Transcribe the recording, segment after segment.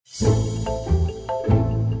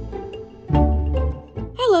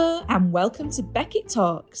and welcome to Beckett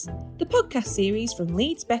Talks, the podcast series from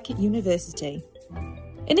Leeds Beckett University.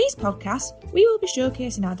 In these podcasts, we will be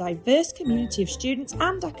showcasing our diverse community of students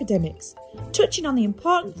and academics, touching on the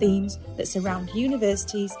important themes that surround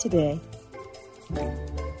universities today.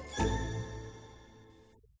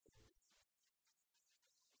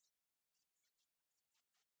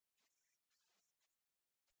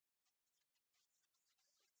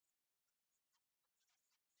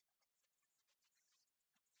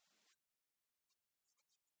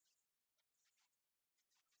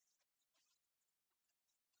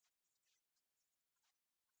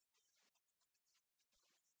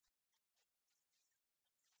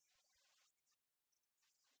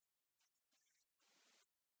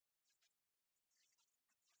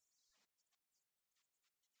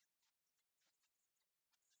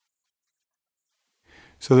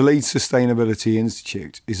 So the Leeds Sustainability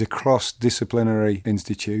Institute is a cross-disciplinary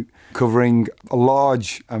institute covering a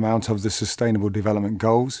large amount of the Sustainable Development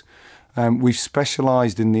Goals. We've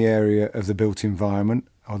specialised in the area of the built environment,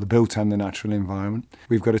 or the built and the natural environment.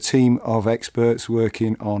 We've got a team of experts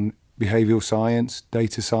working on behavioural science,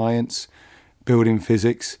 data science, building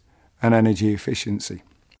physics and energy efficiency.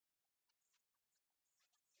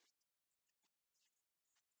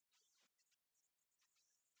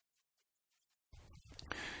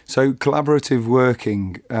 So collaborative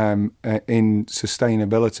working in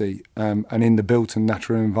sustainability and in the built and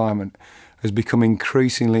natural environment has become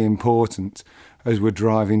increasingly important as we're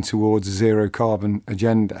driving towards a zero carbon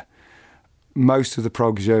agenda. Most of the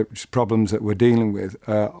problems that we're dealing with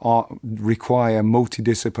require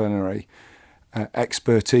multidisciplinary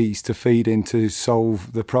expertise to feed in to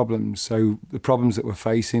solve the problems. So the problems that we're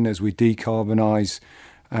facing as we decarbonise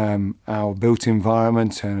our built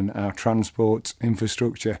environment and our transport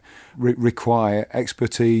infrastructure require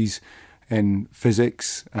expertise in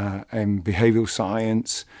physics, in behavioural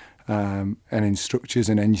science, and in structures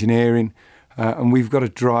and engineering. And we've got to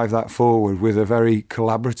drive that forward with a very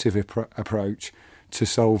collaborative approach to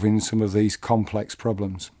solving some of these complex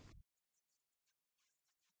problems.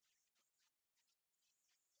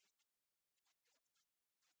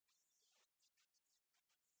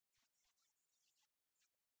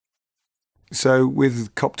 So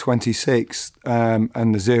with COP26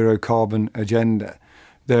 and the zero carbon agenda,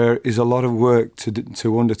 there is a lot of work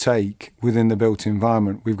to undertake within the built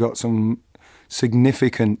environment. We've got some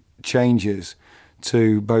significant changes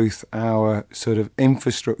to both our sort of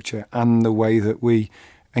infrastructure and the way that we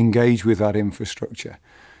engage with that infrastructure.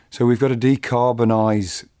 So we've got to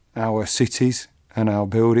decarbonise our cities and our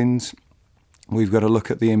buildings. We've got to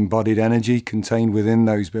look at the embodied energy contained within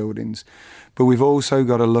those buildings. But we've also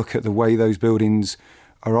got to look at the way those buildings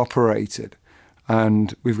are operated.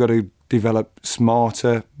 And we've got to develop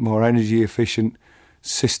smarter, more energy efficient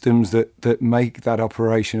systems that make that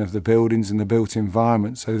operation of the buildings and the built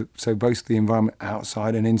environment. So both the environment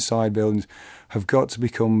outside and inside buildings have got to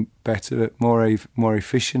become better, more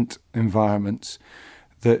efficient environments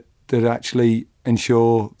that actually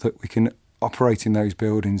ensure that we can operate in those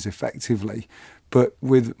buildings effectively, but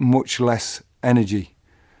with much less energy.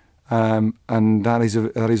 And that is a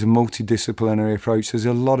multidisciplinary approach. There's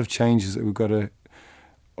a lot of changes that we've got to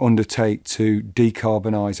undertake to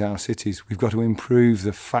decarbonise our cities. We've got to improve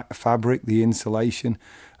the fabric, the insulation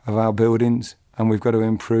of our buildings, and we've got to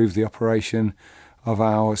improve the operation of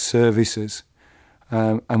our services.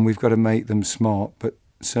 And we've got to make them smart. But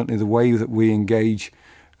certainly the way that we engage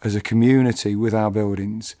as a community with our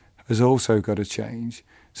buildings has also got to change.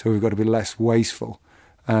 So we've got to be less wasteful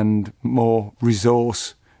and more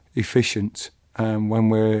resource efficient when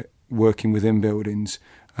we're working within buildings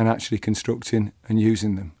and actually constructing and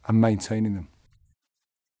using them and maintaining them.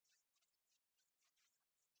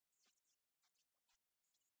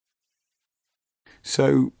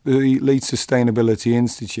 So the Leeds Sustainability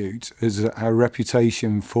Institute has a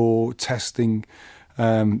reputation for testing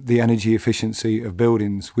the energy efficiency of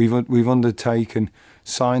buildings. We've undertaken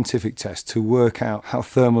scientific tests to work out how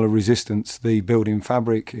thermal resistant the building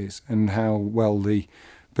fabric is and how well the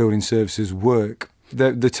building services work.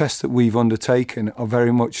 The tests that we've undertaken are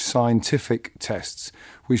very much scientific tests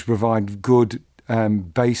which provide good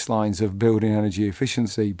baselines of building energy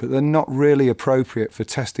efficiency, but they're not really appropriate for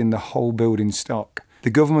testing the whole building stock. The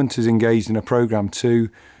government has engaged in a programme to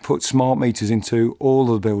put smart meters into all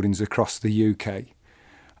the buildings across the UK.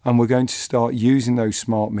 And we're going to start using those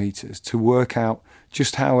smart meters to work out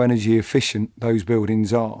just how energy efficient those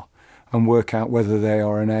buildings are and work out whether they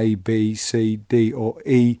are an A, B, C, D or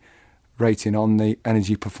E rating on the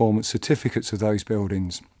energy performance certificates of those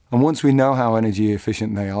buildings. And once we know how energy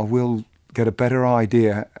efficient they are, we'll get a better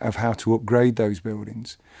idea of how to upgrade those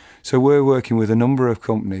buildings. So we're working with a number of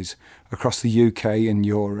companies across the UK and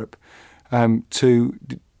Europe to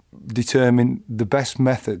determine the best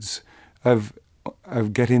methods of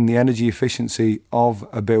getting the energy efficiency of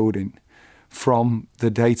a building from the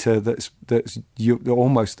data that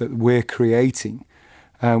we're creating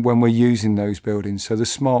when we're using those buildings. So the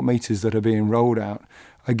smart meters that are being rolled out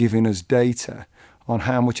are giving us data on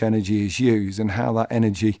how much energy is used and how that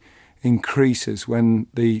energy increases when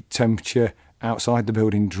the temperature outside the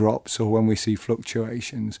building drops or when we see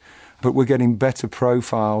fluctuations. But we're getting better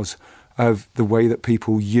profiles of the way that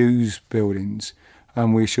people use buildings,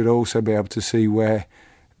 and we should also be able to see where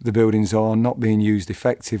the buildings are not being used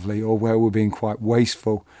effectively or where we're being quite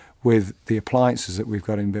wasteful with the appliances that we've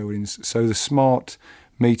got in buildings. So the smart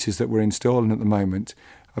meters that we're installing at the moment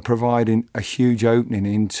are providing a huge opening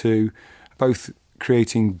into both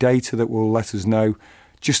creating data that will let us know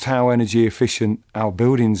just how energy efficient our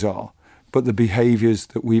buildings are, but the behaviours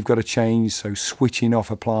that we've got to change, so switching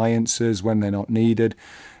off appliances when they're not needed,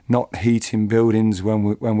 not heating buildings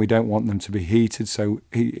when we don't want them to be heated. So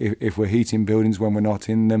if we're heating buildings when we're not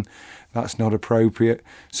in them, that's not appropriate.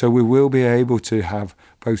 So we will be able to have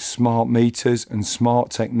both smart meters and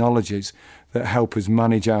smart technologies that help us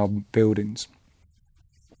manage our buildings.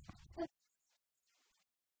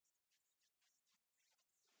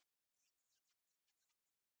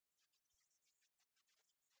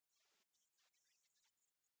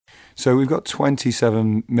 So we've got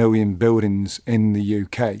 27 million buildings in the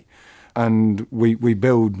UK, and we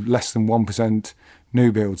build less than 1%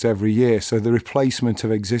 new builds every year. So the replacement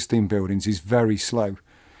of existing buildings is very slow.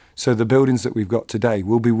 So the buildings that we've got today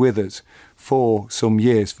will be with us for some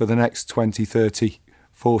years, for the next 20, 30,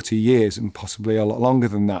 40 years, and possibly a lot longer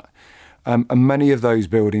than that. And many of those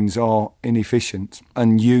buildings are inefficient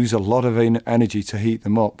and use a lot of energy to heat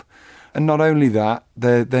them up. And not only that,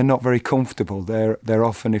 they're not very comfortable. They're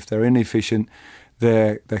often, if they're inefficient,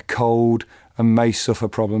 they're cold and may suffer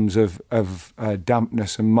problems of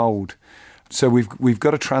dampness and mould. So we've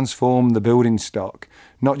got to transform the building stock,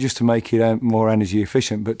 not just to make it more energy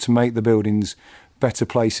efficient, but to make the buildings better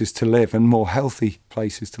places to live and more healthy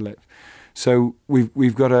places to live. So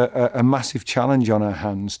we've got a massive challenge on our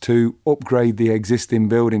hands to upgrade the existing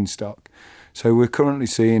building stock. So we're currently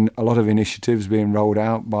seeing a lot of initiatives being rolled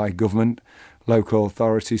out by government, local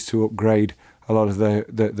authorities to upgrade a lot of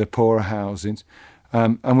the poorer housings.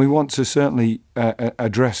 And we want to certainly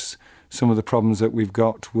address some of the problems that we've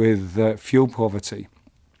got with fuel poverty,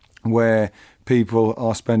 where people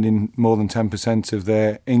are spending more than 10% of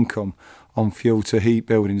their income on fuel to heat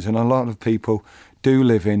buildings. And a lot of people do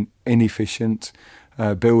live in inefficient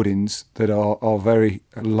buildings that are very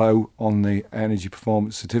low on the energy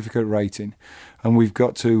performance certificate rating, and we've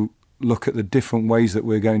got to look at the different ways that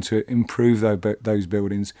we're going to improve those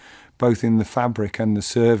buildings, both in the fabric and the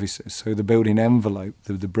services. So the building envelope,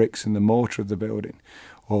 the bricks and the mortar of the building,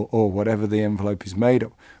 or whatever the envelope is made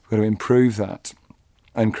of, we've got to improve that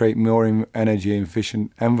and create more energy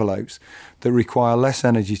efficient envelopes that require less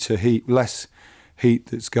energy to heat, less heat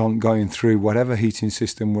that's going through whatever heating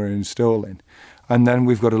system we're installing. And then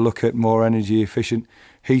we've got to look at more energy efficient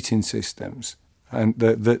heating systems and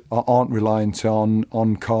that aren't reliant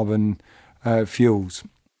on carbon fuels.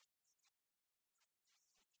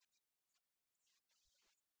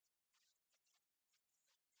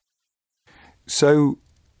 So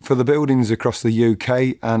for the buildings across the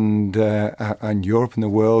UK and Europe and the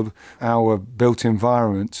world, our built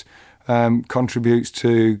environment contributes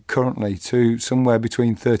currently to somewhere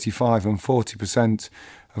between 35 and 40%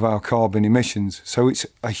 of our carbon emissions. So it's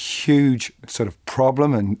a huge sort of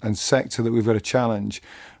problem and sector that we've got to challenge.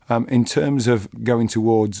 In terms of going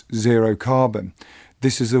towards zero carbon,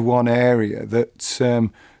 this is the one area that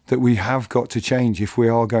we have got to change if we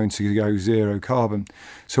are going to go zero carbon.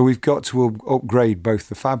 So we've got to upgrade both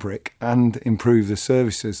the fabric and improve the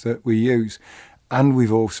services that we use. And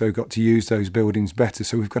we've also got to use those buildings better.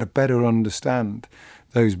 So we've got to better understand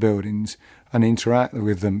those buildings and interact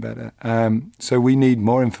with them better. So we need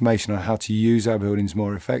more information on how to use our buildings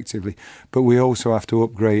more effectively, but we also have to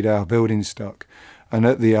upgrade our building stock. And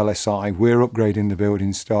at the LSI, we're upgrading the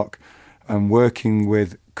building stock and working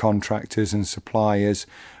with contractors and suppliers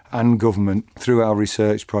and government through our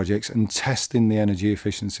research projects and testing the energy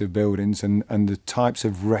efficiency of buildings and the types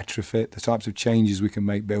of retrofit, the types of changes we can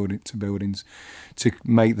make to buildings to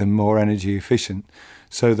make them more energy efficient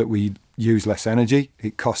so that we use less energy,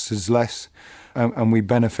 it costs us less, and we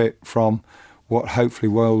benefit from what hopefully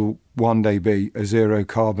will one day be a zero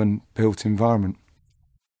carbon built environment.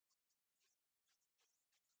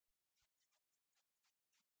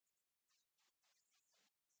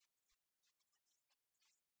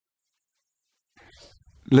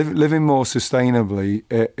 living more sustainably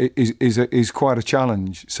is quite a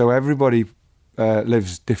challenge. So everybody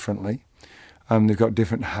lives differently, and they've got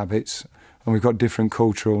different habits, and we've got different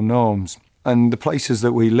cultural norms. And the places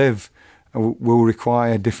that we live will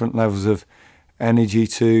require different levels of energy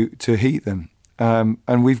to heat them.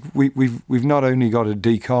 And we've not only got to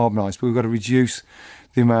decarbonise, but we've got to reduce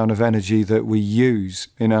the amount of energy that we use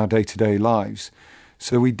in our day-to-day lives,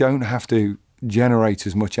 so we don't have to generate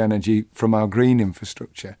as much energy from our green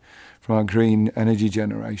infrastructure, from our green energy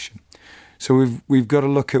generation. So we've got to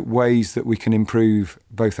look at ways that we can improve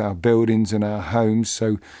both our buildings and our homes,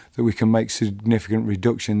 so that we can make significant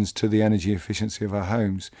reductions to the energy efficiency of our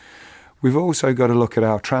homes. We've also got to look at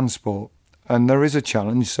our transport, and there is a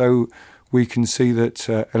challenge. So we can see that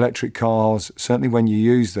electric cars, certainly when you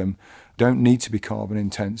use them, don't need to be carbon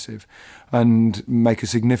intensive, and make a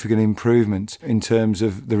significant improvement in terms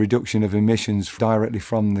of the reduction of emissions directly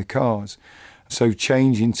from the cars. So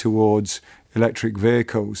changing towards electric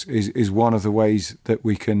vehicles is one of the ways that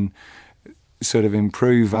we can sort of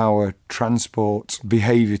improve our transport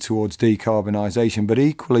behaviour towards decarbonisation, but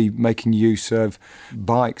equally making use of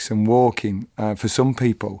bikes and walking for some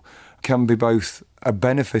people can be both a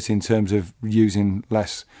benefit in terms of using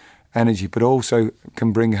less energy, but also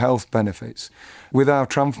can bring health benefits. With our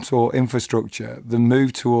transport infrastructure, the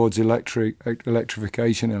move towards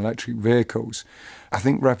electrification and electric vehicles, I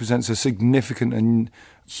think represents a significant and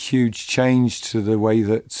huge change to the way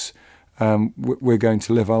that we're going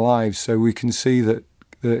to live our lives. So we can see that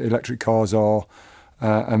the electric cars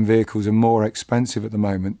and vehicles are more expensive at the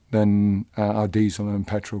moment than our diesel and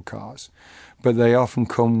petrol cars. But they often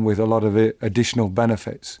come with a lot of additional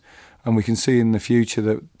benefits. And we can see in the future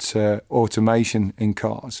that automation in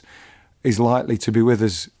cars is likely to be with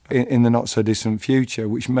us in the not-so-distant future,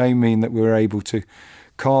 which may mean that we're able to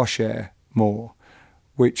car share more,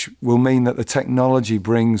 which will mean that the technology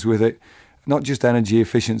brings with it not just energy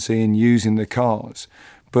efficiency in using the cars,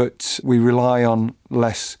 but we rely on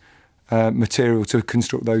less material to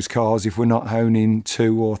construct those cars if we're not owning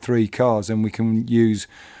 2 or 3 cars, and we can use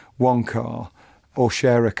one car or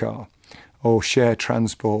share a car, or share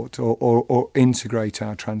transport, or integrate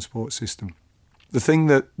our transport system. The thing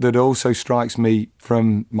that also strikes me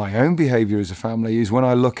from my own behaviour as a family is when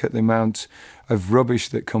I look at the amount of rubbish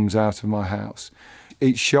that comes out of my house.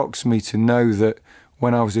 It shocks me to know that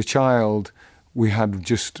when I was a child, we had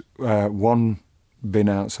just one bin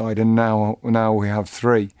outside, and now we have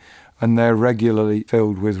 3, and they're regularly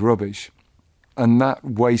filled with rubbish. And that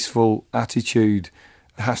wasteful attitude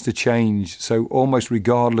has to change. So almost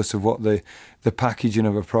regardless of what the packaging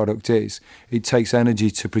of a product is, it takes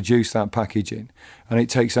energy to produce that packaging, and it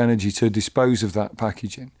takes energy to dispose of that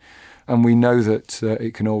packaging. And we know that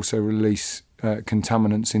it can also release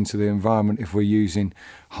contaminants into the environment if we're using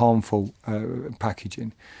harmful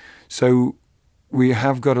packaging. So we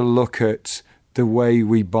have got to look at the way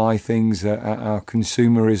we buy things, our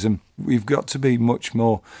consumerism. We've got to be much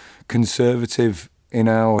more conservative in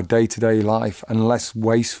our day-to-day life and less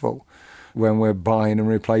wasteful when we're buying and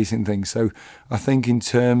replacing things. So I think in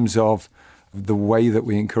terms of the way that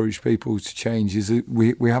we encourage people to change, is that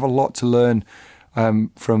we have a lot to learn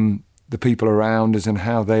from the people around us and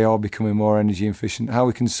how they are becoming more energy efficient, how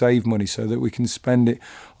we can save money so that we can spend it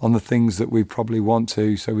on the things that we probably want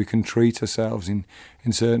to, so we can treat ourselves in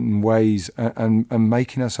certain ways, and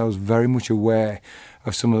making ourselves very much aware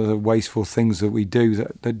of some of the wasteful things that we do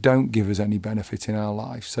that don't give us any benefit in our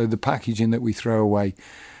life. So the packaging that we throw away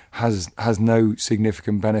has no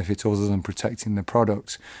significant benefit other than protecting the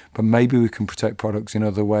products. But maybe we can protect products in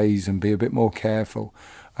other ways and be a bit more careful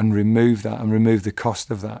and remove that and remove the cost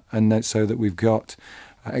of that, and that so that we've got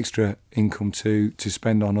extra income to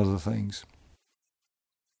spend on other things.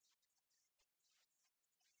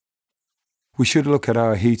 We should look at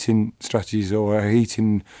our heating strategies or our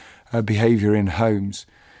heating behaviour in homes.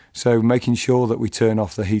 So making sure that we turn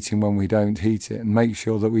off the heating when we don't heat it, and make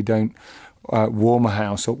sure that we don't warm a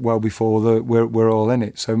house up well before we're all in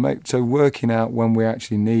it. So working out when we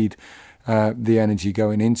actually need the energy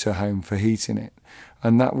going into a home for heating it.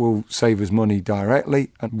 And that will save us money directly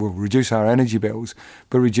and will reduce our energy bills,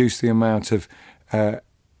 but reduce the amount of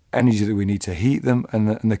energy that we need to heat them and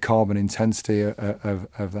the carbon intensity of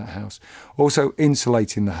that house. Also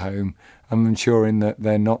insulating the home and ensuring that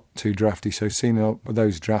they're not too drafty, so seeing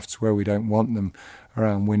those drafts where we don't want them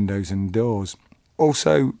around windows and doors.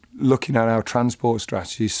 Also looking at our transport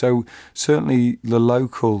strategies, so certainly the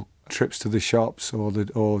local trips to the shops or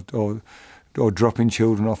dropping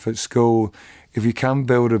children off at school, if you can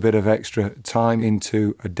build a bit of extra time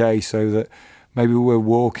into a day so that maybe we're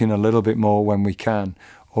walking a little bit more when we can,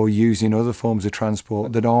 or using other forms of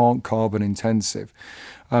transport that aren't carbon intensive.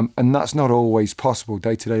 And that's not always possible.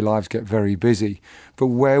 Day-to-day lives get very busy. But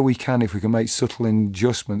where we can, if we can make subtle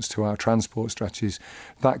adjustments to our transport strategies,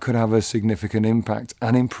 that could have a significant impact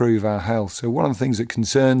and improve our health. So one of the things that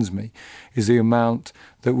concerns me is the amount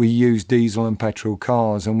that we use diesel and petrol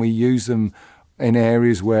cars, and we use them in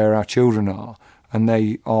areas where our children are, and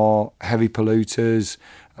they are heavy polluters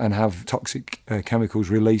and have toxic chemicals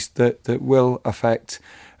released that will affect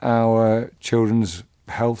our children's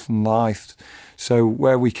health and life. So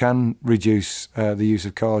where we can reduce the use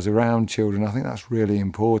of cars around children, I think that's really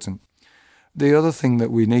important. The other thing that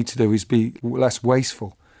we need to do is be less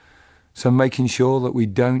wasteful. So making sure that we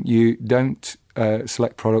don't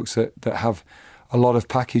select products that have a lot of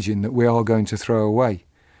packaging that we are going to throw away,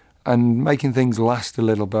 and making things last a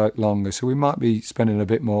little bit longer. So we might be spending a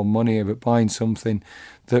bit more money, but buying something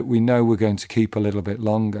that we know we're going to keep a little bit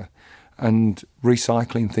longer, and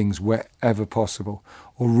recycling things wherever possible,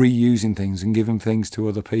 or reusing things and giving things to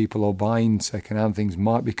other people, or buying second-hand things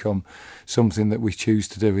might become something that we choose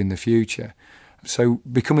to do in the future. So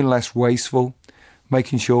becoming less wasteful,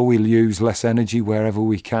 making sure we use less energy wherever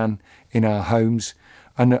we can in our homes,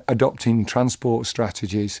 and adopting transport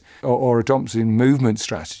strategies or adopting movement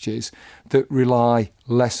strategies that rely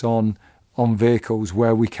less on vehicles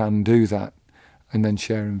where we can do that, and then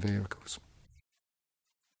sharing vehicles.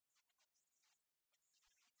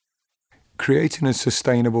 Creating a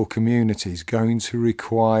sustainable community is going to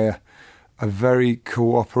require a very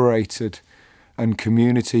cooperated and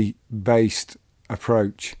community-based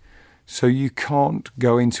approach. So you can't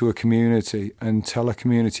go into a community and tell a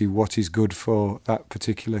community what is good for that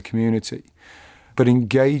particular community. But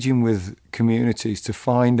engaging with communities to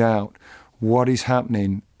find out what is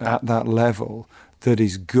happening at that level that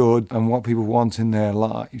is good and what people want in their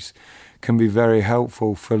lives can be very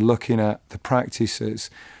helpful for looking at the practices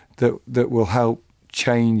that will help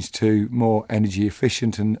change to more energy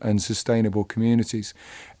efficient and sustainable communities.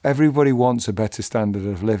 Everybody wants a better standard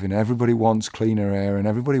of living. Everybody wants cleaner air, and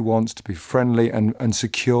everybody wants to be friendly and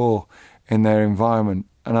secure in their environment.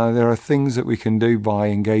 And there are things that we can do by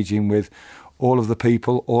engaging with all of the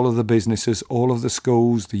people, all of the businesses, all of the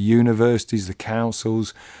schools, the universities, the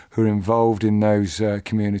councils who are involved in those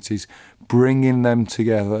communities, bringing them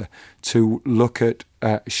together to look at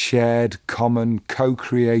shared, common,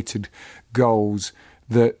 co-created goals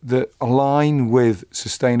that align with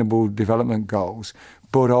sustainable development goals,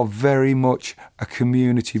 but are very much a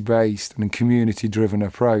community-based and community-driven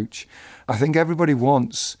approach. I think everybody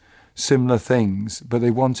wants similar things, but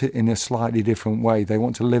they want it in a slightly different way. They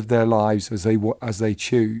want to live their lives as they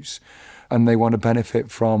choose, and they want to benefit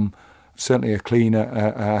from certainly a cleaner,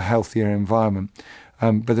 a healthier environment.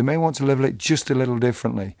 But they may want to live it just a little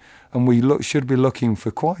differently. And we should be looking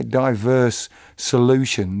for quite diverse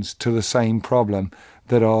solutions to the same problem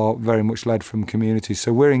that are very much led from communities.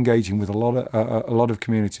 So we're engaging with a lot of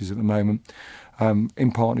communities at the moment,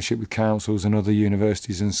 in partnership with councils and other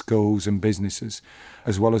universities and schools and businesses,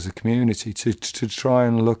 as well as the community, to try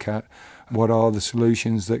and look at what are the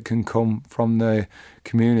solutions that can come from the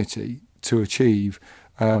community to achieve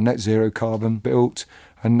net zero carbon built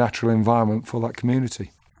and natural environment for that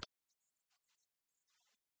community.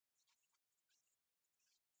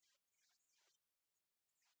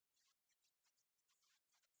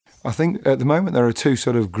 I think at the moment there are two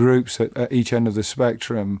sort of groups at each end of the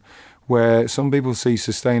spectrum, where some people see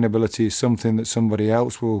sustainability as something that somebody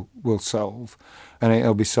else will solve, and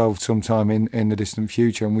it'll be solved sometime in the distant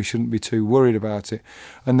future, and we shouldn't be too worried about it.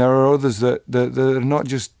 And there are others that are not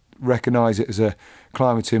just recognise it as a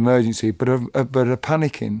climate emergency, but are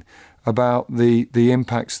panicking about the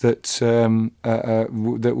impacts that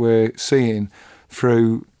that we're seeing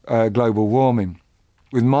through global warming.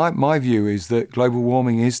 With my view is that global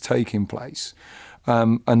warming is taking place,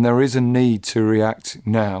 and there is a need to react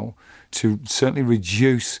now to certainly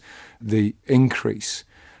reduce the increase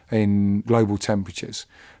in global temperatures,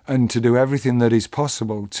 and to do everything that is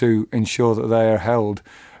possible to ensure that they are held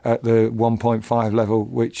at the 1.5 level,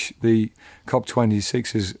 which the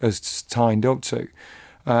COP26 has signed up to.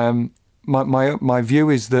 My view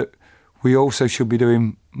is that we also should be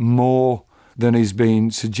doing more than is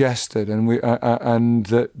being suggested, and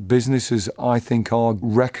that businesses, I think, are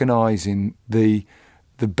recognising the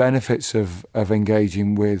benefits of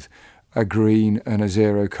engaging with a green and a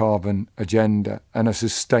zero carbon agenda and a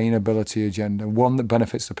sustainability agenda, one that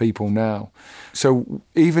benefits the people now. So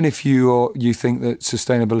even if you think that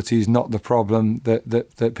sustainability is not the problem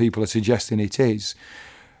that people are suggesting it is,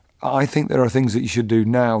 I think there are things that you should do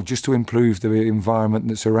now just to improve the environment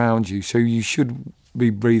that's around you. So you should be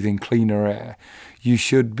breathing cleaner air. You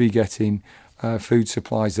should be getting food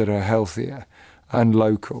supplies that are healthier and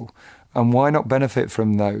local. And why not benefit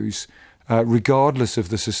from those regardless of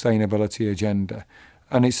the sustainability agenda?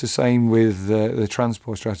 And it's the same with the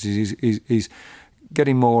transport strategies, is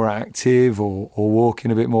getting more active or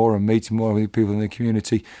walking a bit more and meeting more with people in the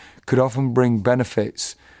community could often bring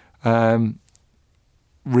benefits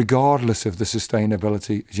regardless of the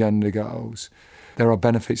sustainability agenda goals. There are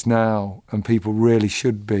benefits now, and people really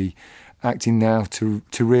should be acting now to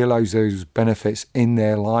realise those benefits in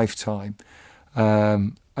their lifetime,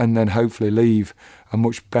 and then hopefully leave a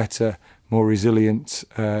much better, more resilient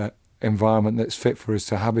environment that's fit for us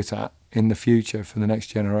to habitat in the future for the next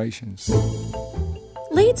generations.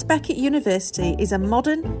 Leeds Beckett University is a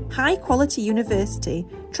modern, high-quality university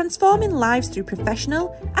transforming lives through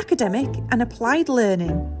professional, academic and applied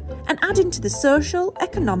learning, and adding to the social,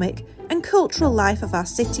 economic and cultural life of our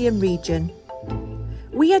city and region.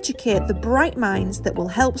 We educate the bright minds that will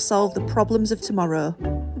help solve the problems of tomorrow.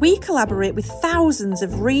 We collaborate with thousands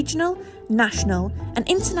of regional, national and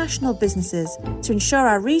international businesses to ensure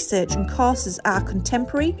our research and courses are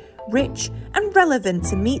contemporary, rich and relevant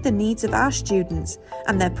to meet the needs of our students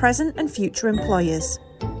and their present and future employers.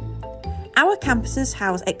 Our campuses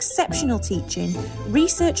house exceptional teaching,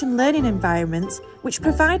 research and learning environments which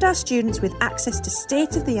provide our students with access to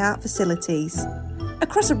state-of-the-art facilities.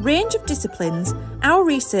 Across a range of disciplines, our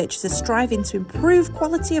researchers are striving to improve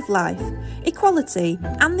quality of life, equality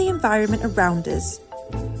and the environment around us.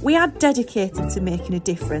 We are dedicated to making a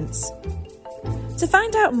difference. To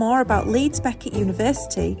find out more about Leeds Beckett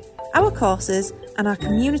University, our courses and our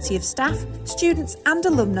community of staff, students and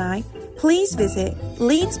alumni, please visit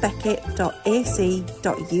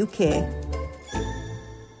leedsbeckett.ac.uk.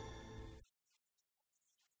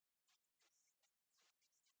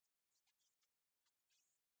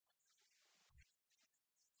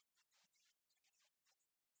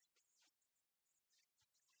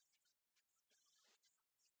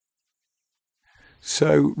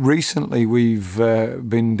 So recently we've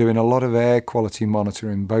been doing a lot of air quality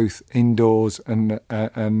monitoring, both indoors and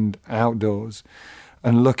outdoors,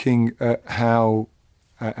 and looking at how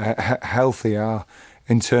healthy our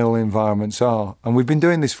internal environments are. And we've been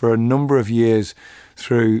doing this for a number of years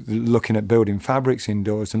through looking at building fabrics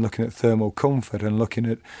indoors and looking at thermal comfort and looking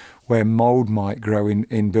at where mould might grow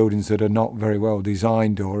in buildings that are not very well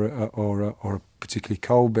designed or particularly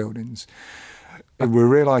cold buildings. We're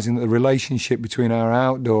realising that the relationship between our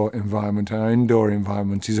outdoor environment and our indoor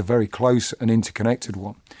environment is a very close and interconnected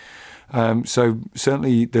one. So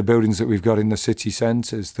certainly the buildings that we've got in the city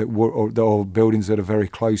centres or buildings that are very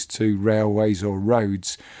close to railways or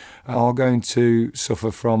roads are going to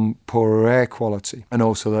suffer from poorer air quality, and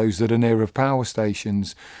also those that are nearer power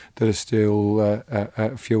stations that are still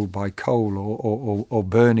fuelled by coal or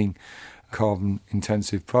burning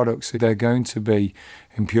carbon-intensive products. There are going to be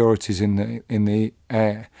impurities in the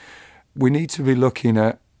air. We need to be looking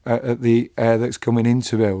at the air that's coming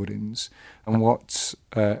into buildings and what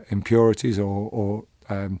impurities or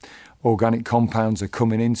organic compounds are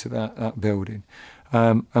coming into that building,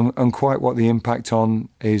 and quite what the impact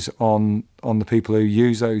is on the people who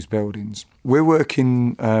use those buildings. We're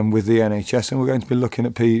working with the NHS, and we're going to be looking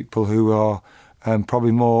at people who are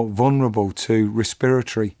probably more vulnerable to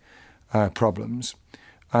respiratory problems,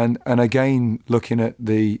 and again looking at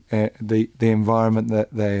the environment that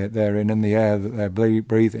they're in and the air that they're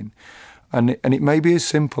breathing, and it may be as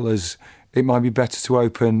simple as it might be better to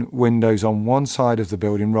open windows on one side of the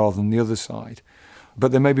building rather than the other side,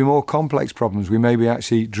 but there may be more complex problems. We may be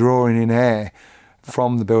actually drawing in air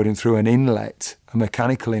from the building through an inlet, a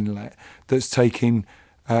mechanical inlet that's taking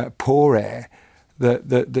poor air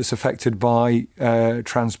that's affected by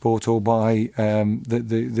transport or by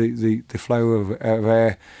the flow of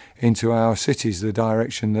air into our cities, the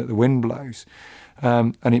direction that the wind blows.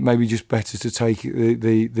 And it may be just better to take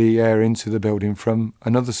the air into the building from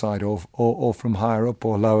another side or from higher up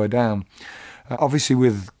or lower down. Obviously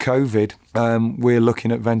with COVID, we're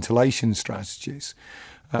looking at ventilation strategies.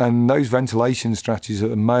 And those ventilation strategies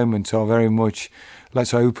at the moment are very much,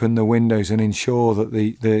 let's open the windows and ensure that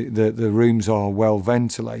the rooms are well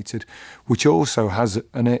ventilated, which also has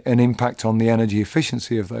an impact on the energy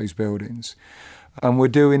efficiency of those buildings. And we're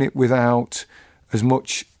doing it without as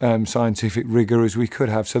much scientific rigour as we could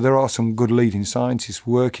have. So there are some good leading scientists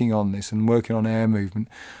working on this and working on air movement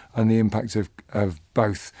and the impact of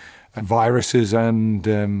both viruses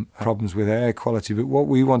and problems with air quality. But what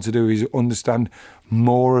we want to do is understand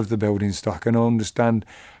more of the building stock and understand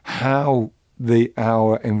how the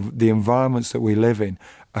environments that we live in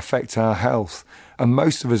affect our health. And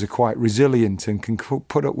most of us are quite resilient and can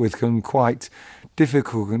put up with quite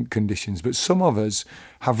difficult conditions. But some of us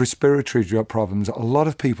have respiratory problems. A lot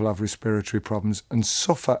of people have respiratory problems and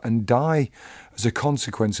suffer and die as a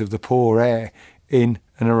consequence of the poor air in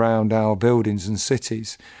and around our buildings and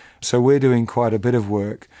cities. So we're doing quite a bit of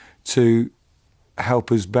work to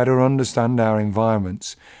help us better understand our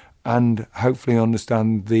environments and hopefully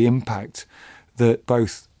understand the impact that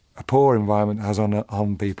both a poor environment has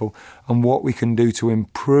on people and what we can do to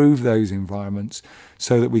improve those environments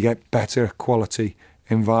so that we get better quality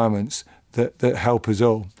environments that help us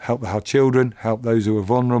all, help our children, help those who are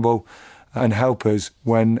vulnerable, and help us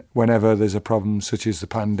whenever there's a problem such as the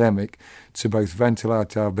pandemic to both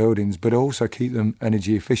ventilate our buildings but also keep them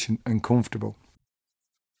energy efficient and comfortable.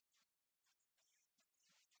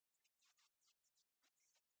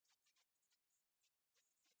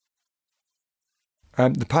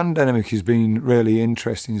 The pandemic has been really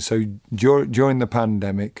interesting. So during the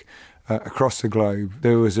pandemic, across the globe,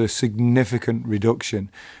 there was a significant reduction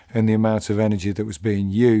in the amount of energy that was being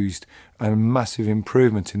used and a massive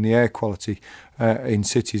improvement in the air quality in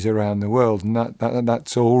cities around the world. And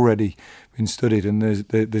that's already been studied, and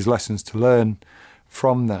there's lessons to learn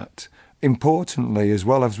from that. Importantly, as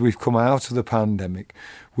well as we've come out of the pandemic,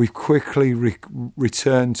 we've quickly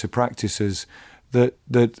returned to practices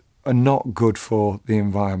that are not good for the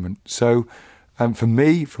environment. So for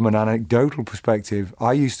me, from an anecdotal perspective,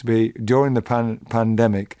 I used to be, during the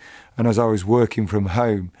pandemic, and as I was working from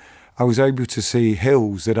home, I was able to see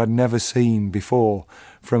hills that I'd never seen before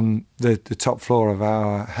from the top floor of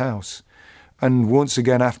our house. And once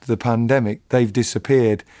again, after the pandemic, they've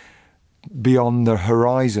disappeared beyond the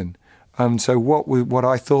horizon. So what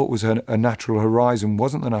I thought was a natural horizon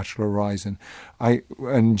wasn't the natural horizon.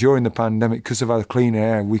 And during the pandemic, because of our clean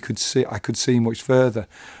air, I could see much further.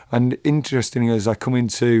 And interestingly, as I come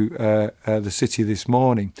into the city this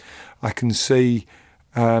morning, I can see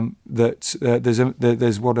that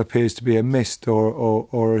there's what appears to be a mist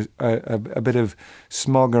or a bit of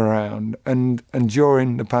smog around. And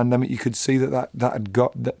during the pandemic, you could see that had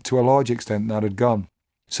got, that to a large extent, that had gone.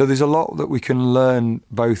 So there's a lot that we can learn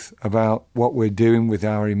both about what we're doing with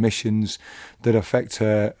our emissions that affect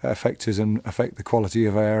us and affect the quality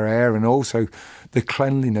of our air, and also the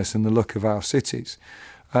cleanliness and the look of our cities.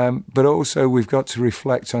 But also we've got to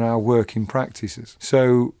reflect on our working practices.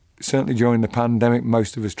 So certainly during the pandemic,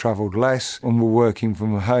 most of us travelled less and were working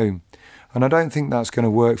from home. And I don't think that's going to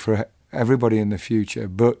work for everybody in the future,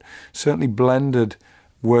 but certainly blended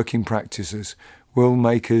working practices will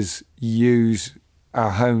make us use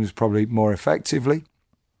our homes probably more effectively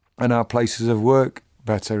and our places of work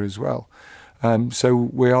better as well. So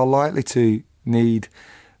we are likely to need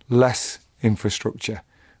less infrastructure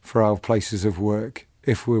for our places of work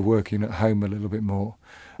if we're working at home a little bit more.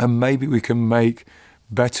 And maybe we can make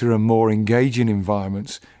better and more engaging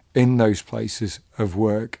environments in those places of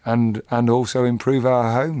work and also improve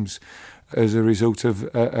our homes as a result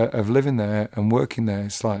of living there and working there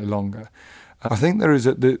slightly longer. I think there's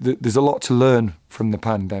a lot to learn from the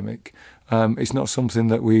pandemic. It's not something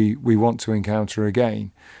that we want to encounter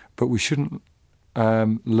again, but we shouldn't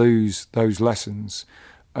lose those lessons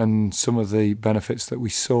and some of the benefits that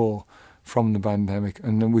we saw from the pandemic.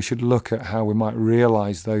 And then we should look at how we might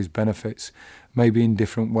realise those benefits, maybe in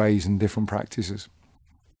different ways and different practices.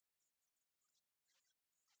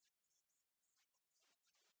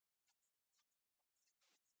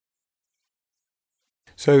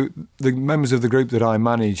 So the members of the group that I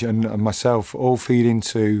manage and myself all feed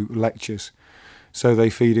into lectures. So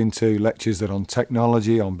they feed into lectures that are on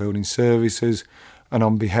technology, on building services, and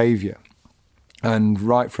on behaviour. And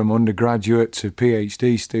right from undergraduate to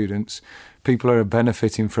PhD students, people are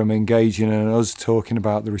benefiting from engaging and us talking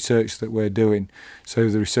about the research that we're doing. So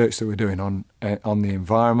the research that we're doing on the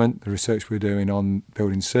environment, the research we're doing on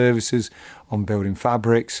building services, on building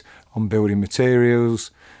fabrics, on building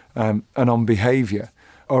materials, and on behaviour,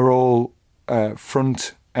 are all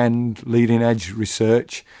front-end, leading-edge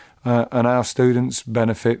research, and our students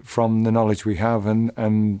benefit from the knowledge we have,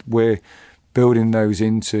 and we're building those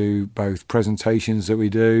into both presentations that we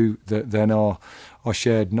do that then are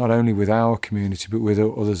shared not only with our community but with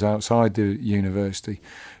others outside the university.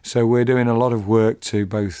 So we're doing a lot of work to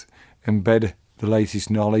both embed the latest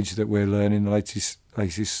knowledge that we're learning, the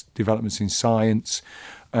latest developments in science,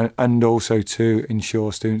 and also to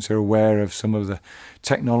ensure students are aware of some of the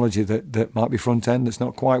technology that might be front end that's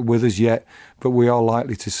not quite with us yet, but we are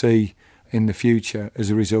likely to see in the future as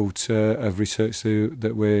a result of research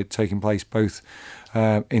that we're taking place both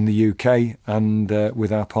in the UK and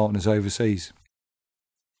with our partners overseas.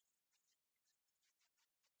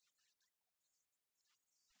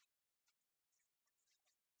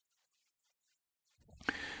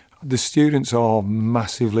 The students are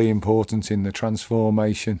massively important in the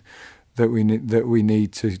transformation that we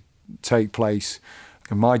need to take place.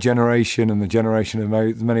 And my generation and the generation of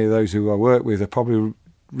many of those who I work with are probably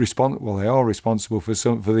they are responsible for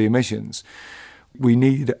the emissions. We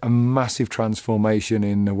need a massive transformation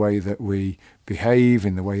in the way that we behave,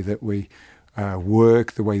 in the way that we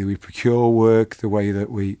work, the way that we procure work, the way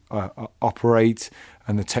that we operate,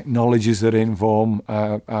 and the technologies that inform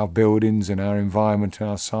our buildings and our environment and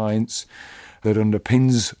our science that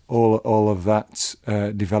underpins all of that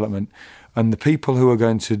development. And the people who are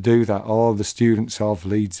going to do that are the students of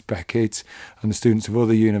Leeds Beckett and the students of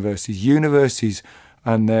other universities. Universities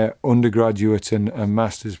and their undergraduate and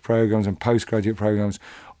master's programs and postgraduate programs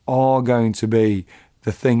are going to be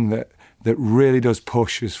the thing that really does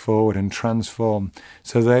push us forward and transform.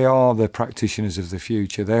 So they are the practitioners of the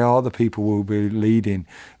future. They are the people who will be leading.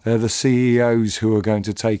 They're the CEOs who are going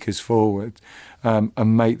to take us forward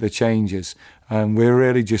and make the changes. And we're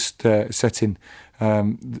really just setting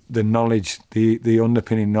the knowledge, the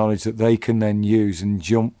underpinning knowledge that they can then use and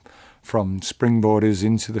jump from springboarders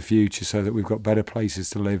into the future so that we've got better places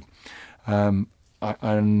to live. And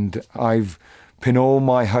I've pinned all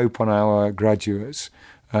my hope on our graduates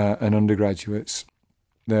and undergraduates.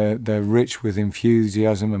 They're rich with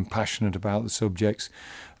enthusiasm and passionate about the subjects,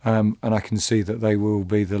 and I can see that they will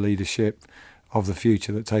be the leadership of the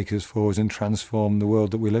future that take us forward and transform the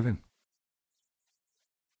world that we live in.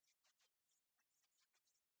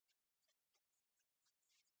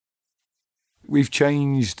 We've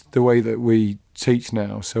changed the way that we teach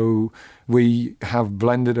now, so we have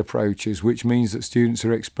blended approaches, which means that students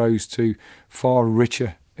are exposed to far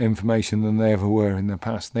richer information than they ever were in the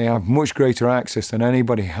past. They have much greater access than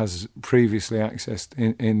anybody has previously accessed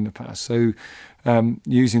in the past. So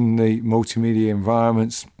using the multimedia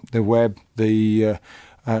environments, the web, the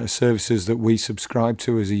services that we subscribe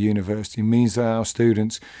to as a university means that our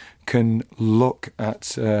students can look at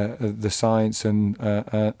the science and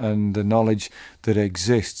the knowledge that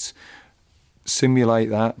exists, simulate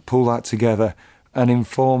that, pull that together and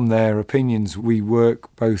inform their opinions. We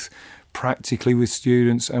work both practically with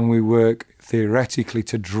students and we work theoretically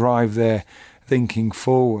to drive their thinking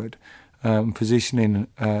forward, positioning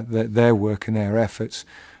their work and their efforts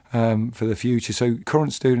for the future. So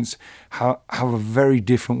current students have a very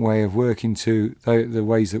different way of working to the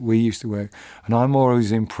ways that we used to work. And I'm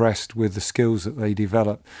always impressed with the skills that they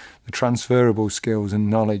develop, the transferable skills and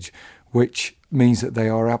knowledge, which means that they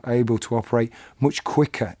are able to operate much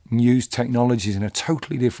quicker and use technologies in a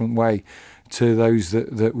totally different way to those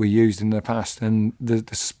that we used in the past. And the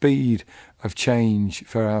speed of change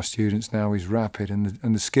for our students now is rapid, and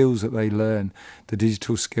the skills that they learn, the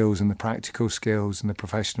digital skills and the practical skills and the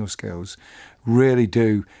professional skills, really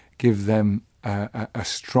do give them a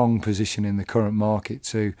strong position in the current market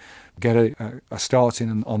to get a start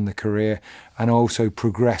on the career and also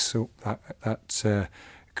progress up that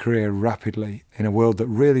career rapidly in a world that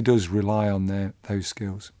really does rely on those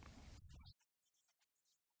skills.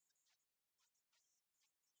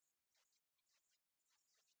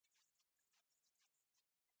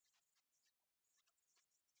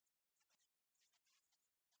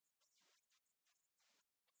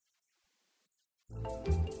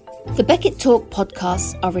 The Beckett Talk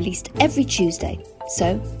podcasts are released every Tuesday,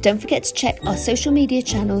 so don't forget to check our social media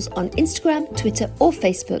channels on Instagram, Twitter or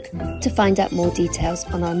Facebook to find out more details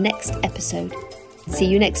on our next episode. See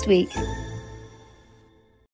you next week.